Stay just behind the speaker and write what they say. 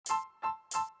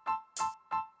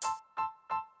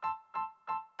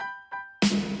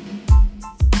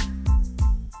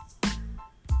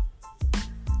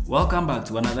Welcome back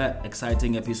to another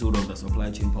exciting episode of the Supply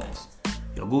Chain Pulse,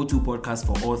 your go-to podcast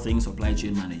for all things supply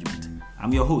chain management.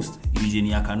 I'm your host,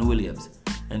 Eugenia Kanu-Williams,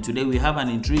 and today we have an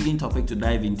intriguing topic to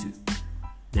dive into: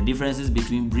 the differences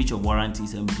between breach of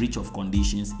warranties and breach of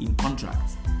conditions in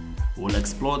contracts. We'll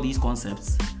explore these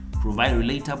concepts, provide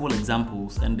relatable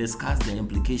examples, and discuss their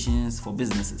implications for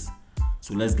businesses.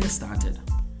 So let's get started.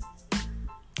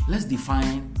 Let's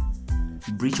define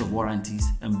breach of warranties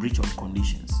and breach of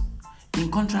conditions. In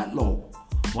contract law,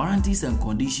 warranties and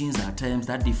conditions are terms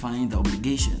that define the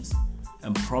obligations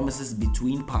and promises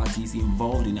between parties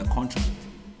involved in a contract.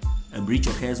 A breach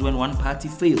occurs when one party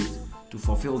fails to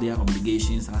fulfill their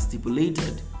obligations as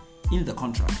stipulated in the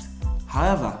contract.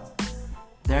 However,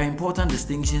 there are important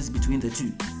distinctions between the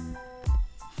two.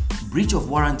 Breach of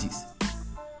warranties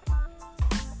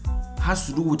has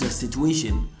to do with a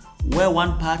situation where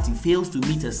one party fails to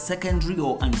meet a secondary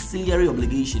or ancillary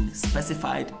obligation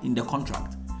specified in the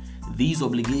contract. These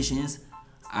obligations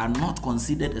are not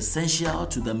considered essential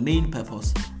to the main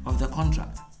purpose of the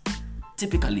contract.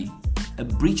 Typically, a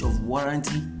breach of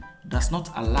warranty does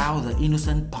not allow the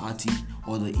innocent party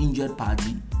or the injured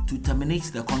party to terminate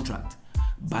the contract,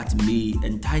 but may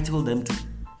entitle them to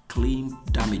claim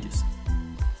damages.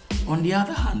 On the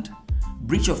other hand,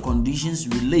 breach of conditions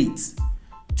relates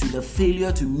to the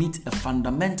failure to meet a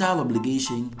fundamental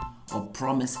obligation or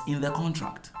promise in the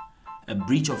contract. A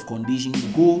breach of condition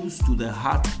goes to the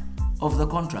heart of the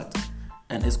contract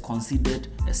and is considered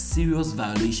a serious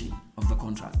violation of the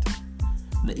contract.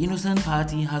 The innocent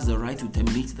party has the right to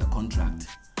terminate the contract,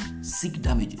 seek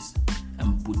damages,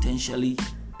 and potentially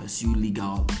pursue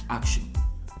legal action.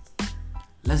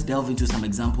 Let's delve into some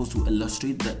examples to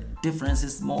illustrate the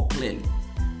differences more clearly.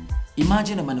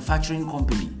 Imagine a manufacturing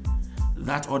company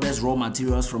that orders raw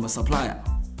materials from a supplier.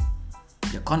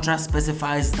 The contract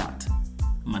specifies that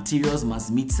materials must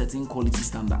meet certain quality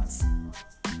standards.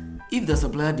 If the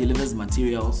supplier delivers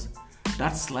materials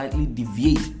that slightly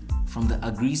deviate from the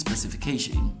agreed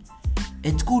specification,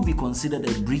 it could be considered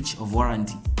a breach of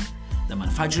warranty. The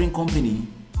manufacturing company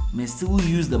may still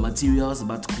use the materials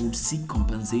but could seek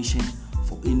compensation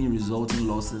for any resulting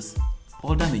losses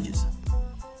or damages.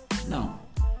 Now,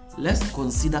 let's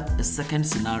consider a second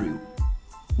scenario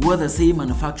where the same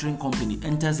manufacturing company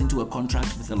enters into a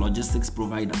contract with a logistics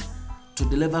provider to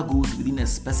deliver goods within a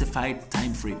specified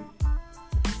time frame.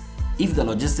 If the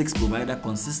logistics provider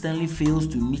consistently fails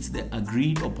to meet the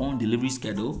agreed upon delivery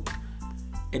schedule,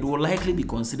 it will likely be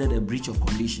considered a breach of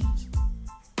conditions.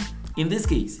 In this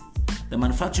case, the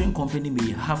manufacturing company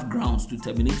may have grounds to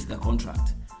terminate the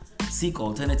contract, seek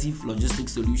alternative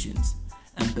logistics solutions,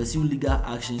 and pursue legal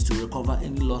actions to recover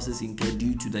any losses incurred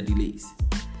due to the delays.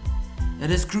 It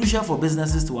is crucial for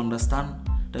businesses to understand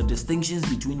the distinctions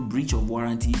between breach of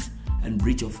warranties and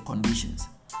breach of conditions,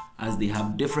 as they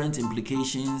have different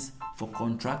implications for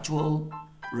contractual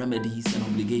remedies and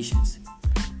obligations.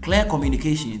 Clear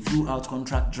communication throughout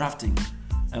contract drafting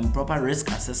and proper risk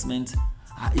assessment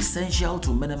are essential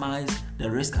to minimize the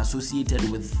risk associated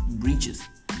with breaches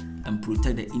and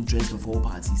protect the interests of all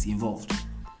parties involved.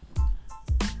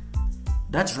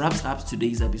 That wraps up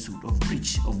today's episode of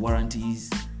breach of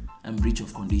warranties and breach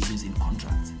of conditions in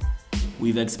contracts.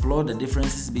 We've explored the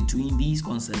differences between these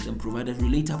concepts and provided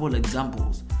relatable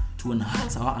examples to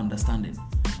enhance our understanding.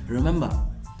 Remember,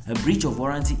 a breach of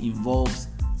warranty involves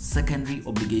secondary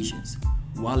obligations,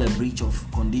 while a breach of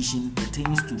condition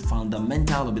pertains to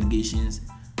fundamental obligations.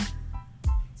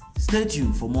 Stay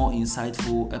tuned for more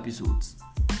insightful episodes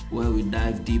where we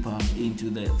dive deeper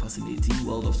into the fascinating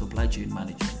world of supply chain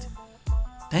management.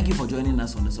 Thank you for joining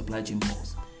us on the Supply Chain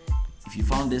Pulse. If you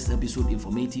found this episode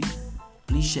informative,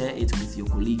 please share it with your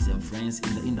colleagues and friends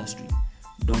in the industry.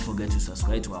 Don't forget to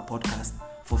subscribe to our podcast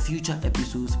for future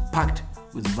episodes packed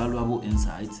with valuable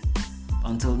insights.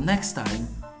 Until next time,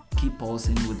 keep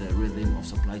pulsing with the rhythm of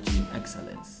supply chain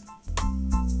excellence.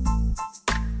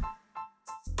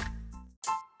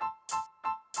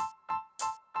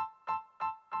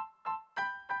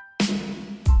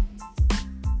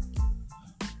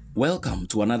 Welcome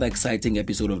to another exciting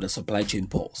episode of the Supply Chain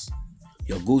Pulse,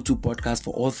 your go-to podcast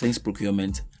for all things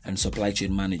procurement and supply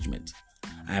chain management.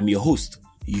 I am your host,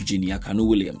 Eugenia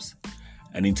Kanu-Williams,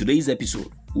 and in today's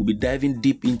episode, we'll be diving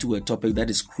deep into a topic that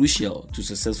is crucial to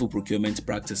successful procurement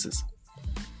practices: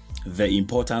 the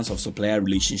importance of supplier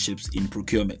relationships in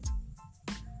procurement.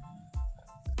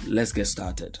 Let's get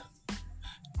started.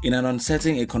 In an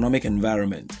uncertain economic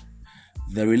environment,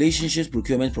 the relationships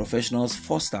procurement professionals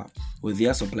foster with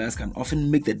their suppliers can often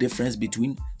make the difference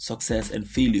between success and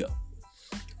failure.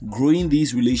 Growing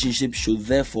these relationships should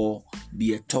therefore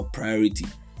be a top priority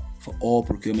for all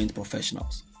procurement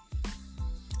professionals.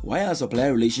 Why are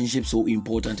supplier relationships so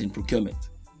important in procurement?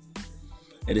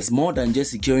 It is more than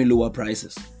just securing lower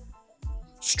prices.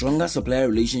 Stronger supplier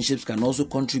relationships can also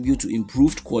contribute to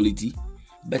improved quality,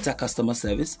 better customer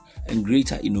service, and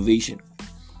greater innovation.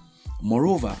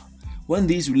 Moreover, when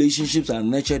these relationships are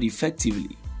nurtured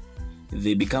effectively,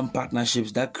 they become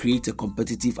partnerships that create a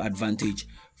competitive advantage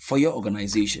for your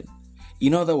organization.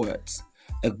 In other words,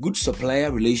 a good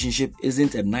supplier relationship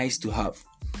isn't a nice to have,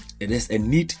 it is a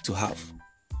need to have.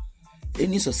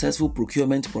 Any successful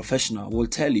procurement professional will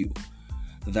tell you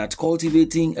that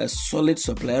cultivating a solid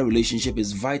supplier relationship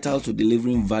is vital to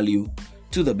delivering value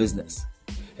to the business.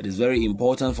 It is very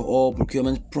important for all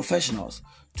procurement professionals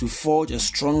to forge a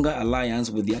stronger alliance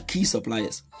with their key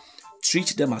suppliers.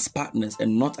 Treat them as partners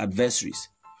and not adversaries.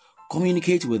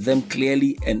 Communicate with them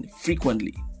clearly and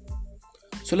frequently.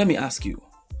 So let me ask you,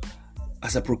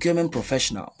 as a procurement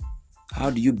professional, how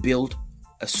do you build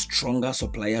a stronger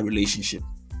supplier relationship?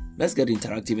 Let's get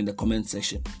interactive in the comment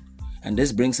section. And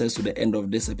this brings us to the end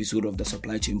of this episode of the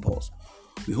Supply Chain Pulse.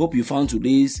 We hope you found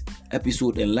today's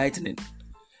episode enlightening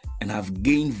and have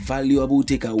gained valuable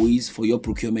takeaways for your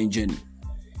procurement journey.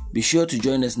 Be sure to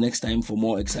join us next time for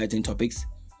more exciting topics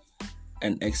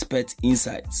and expert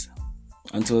insights.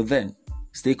 Until then,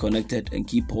 stay connected and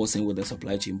keep pulsing with the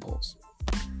Supply Chain Pulse.